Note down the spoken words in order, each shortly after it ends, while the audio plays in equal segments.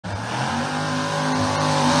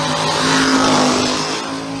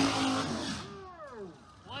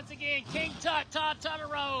Todd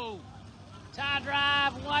Tutterow. Todd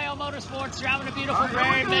Drive, M&M Motorsports, driving a beautiful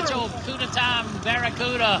Barry Mitchell, Cuda Time,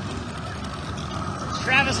 Barracuda.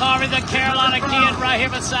 Travis Harvey, the Carolina kid, right here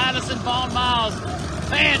beside us in Vaughn Miles.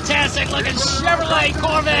 Fantastic looking Chevrolet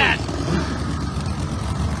Corvette.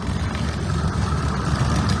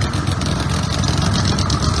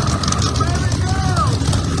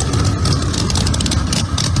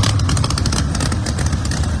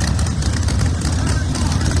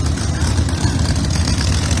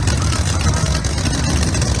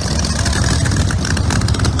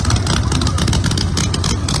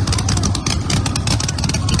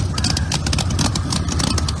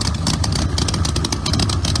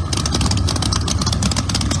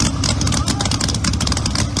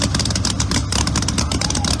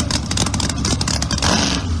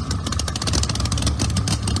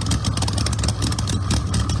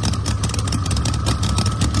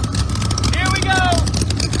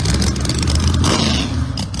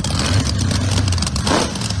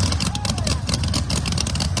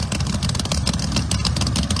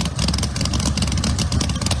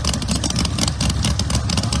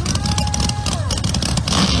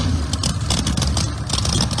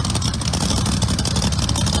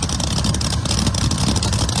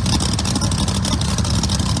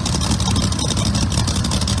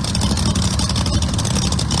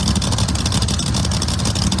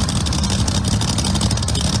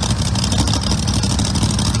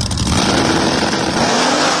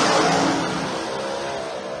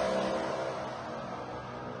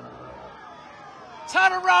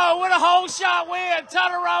 Tutterow with a whole shot win.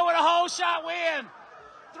 Tutterow with a whole shot win.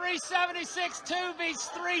 376.2 beats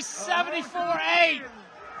 374.8.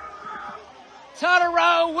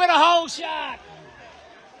 Tutterow with a whole shot.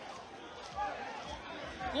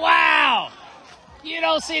 Wow. You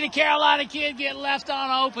don't see the Carolina kid get left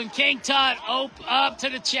on open. King Tut up to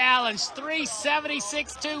the challenge.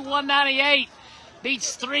 376.2, 198.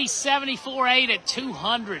 Beats 374.8 at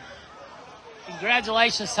 200.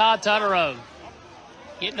 Congratulations, Todd Tutterow.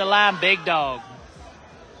 Getting the line, big dog.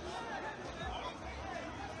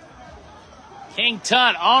 King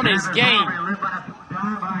Tut on his game. 18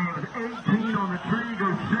 on the tree,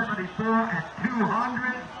 goes 74 at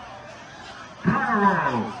 200.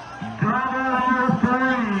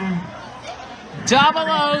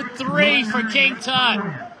 Tutterow, 003 for King Tut.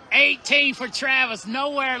 18 for Travis.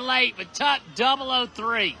 Nowhere late, but Tut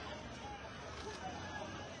 003.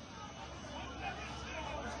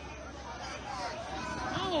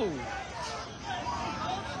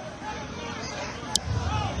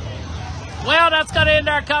 Well, that's going to end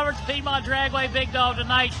our coverage. Piedmont Dragway Big Dog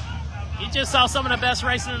tonight. You just saw some of the best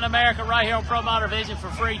racing in America right here on Pro Motor Vision for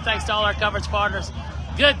free. Thanks to all our coverage partners.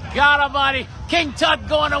 Good God Almighty. King Tut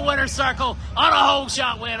going to winner's circle on a whole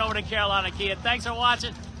shot win over the Carolina kid. Thanks for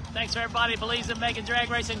watching. Thanks for everybody who believes in making drag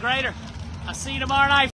racing greater. I'll see you tomorrow night.